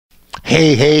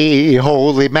Hey, hey,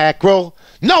 holy mackerel.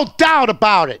 No doubt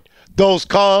about it. Those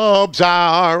Cubs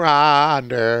are on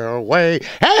their way.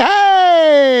 Hey,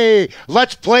 hey!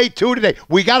 Let's play two today.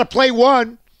 We got to play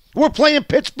one. We're playing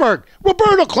Pittsburgh.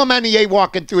 Roberto Clemente ain't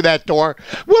walking through that door.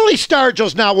 Willie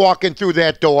Stargell's not walking through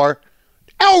that door.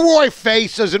 Elroy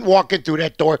Face isn't walking through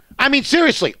that door. I mean,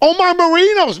 seriously, Omar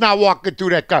Marino's not walking through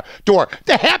that door.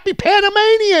 The Happy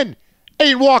Panamanian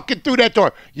ain't walking through that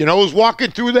door. You know who's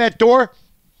walking through that door?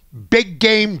 Big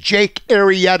game Jake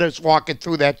Arrieta's walking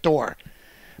through that door.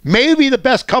 Maybe the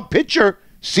best Cub pitcher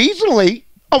seasonally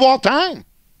of all time.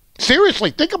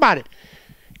 Seriously, think about it.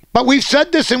 But we've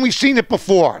said this and we've seen it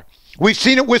before. We've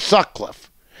seen it with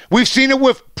Sutcliffe. We've seen it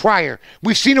with Pryor.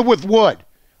 We've seen it with Wood.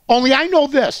 Only I know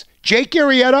this. Jake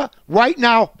Arrieta right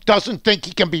now doesn't think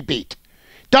he can be beat.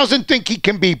 Doesn't think he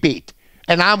can be beat.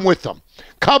 And I'm with him.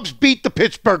 Cubs beat the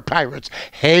Pittsburgh Pirates.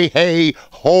 Hey, hey,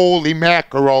 holy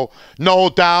mackerel. No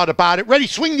doubt about it. Ready,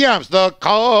 swing the arms. The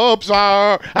Cubs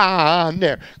are on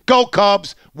there. Go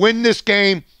Cubs. Win this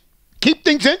game. Keep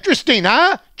things interesting,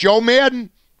 huh? Joe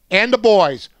Madden and the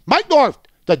boys. Mike North,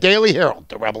 the Daily Herald,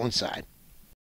 the Rebel Inside.